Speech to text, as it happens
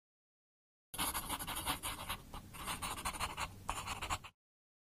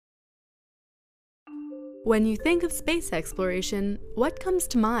When you think of space exploration, what comes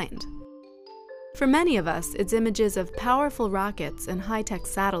to mind? For many of us, it's images of powerful rockets and high-tech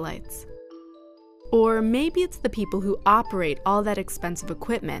satellites. Or maybe it's the people who operate all that expensive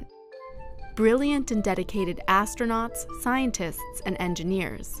equipment. Brilliant and dedicated astronauts, scientists, and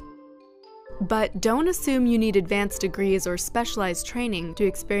engineers. But don't assume you need advanced degrees or specialized training to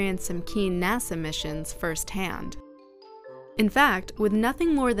experience some keen NASA missions firsthand. In fact, with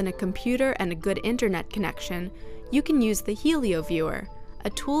nothing more than a computer and a good internet connection, you can use the HelioViewer, a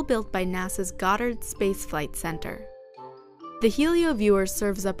tool built by NASA's Goddard Space Flight Center. The HelioViewer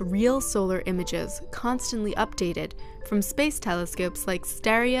serves up real solar images, constantly updated, from space telescopes like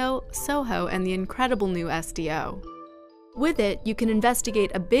STEREO, SOHO, and the incredible new SDO. With it, you can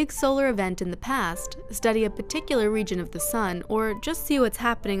investigate a big solar event in the past, study a particular region of the sun, or just see what's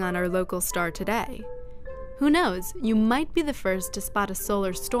happening on our local star today. Who knows, you might be the first to spot a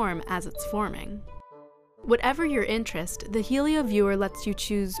solar storm as it's forming. Whatever your interest, the HelioViewer lets you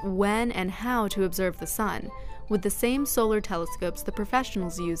choose when and how to observe the sun, with the same solar telescopes the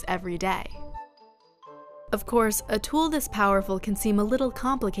professionals use every day. Of course, a tool this powerful can seem a little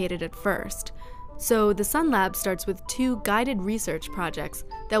complicated at first, so the Sun Lab starts with 2 guided research projects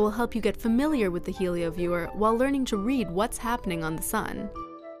that will help you get familiar with the HelioViewer while learning to read what's happening on the sun.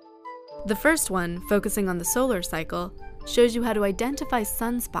 The first one, focusing on the solar cycle, shows you how to identify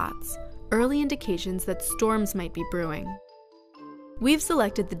sunspots, early indications that storms might be brewing. We've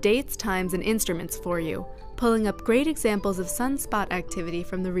selected the dates, times, and instruments for you, pulling up great examples of sunspot activity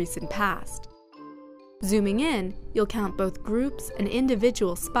from the recent past. Zooming in, you'll count both groups and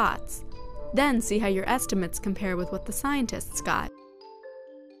individual spots, then see how your estimates compare with what the scientists got.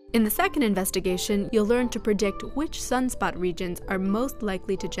 In the second investigation, you'll learn to predict which sunspot regions are most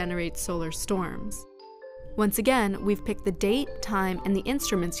likely to generate solar storms. Once again, we've picked the date, time, and the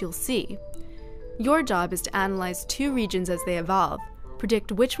instruments you'll see. Your job is to analyze 2 regions as they evolve,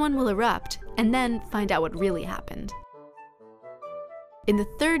 predict which one will erupt, and then find out what really happened. In the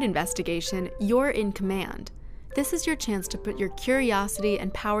third investigation, you're in command. This is your chance to put your curiosity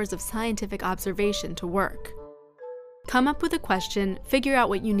and powers of scientific observation to work. Come up with a question, figure out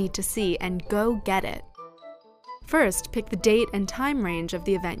what you need to see, and go get it. First, pick the date and time range of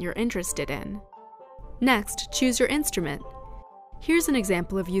the event you're interested in. Next, choose your instrument. Here's an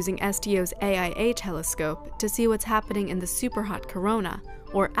example of using SDO's AIA telescope to see what's happening in the superhot corona,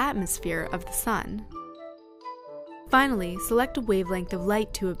 or atmosphere, of the sun. Finally, select a wavelength of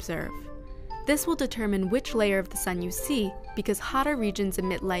light to observe. This will determine which layer of the sun you see, because hotter regions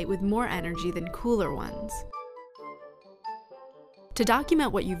emit light with more energy than cooler ones. To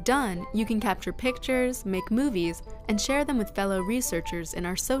document what you've done, you can capture pictures, make movies, and share them with fellow researchers in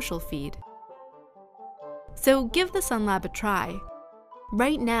our social feed. So give the Sun Lab a try.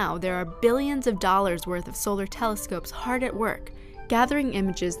 Right now, there are billions of dollars worth of solar telescopes hard at work, gathering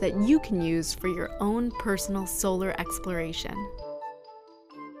images that you can use for your own personal solar exploration.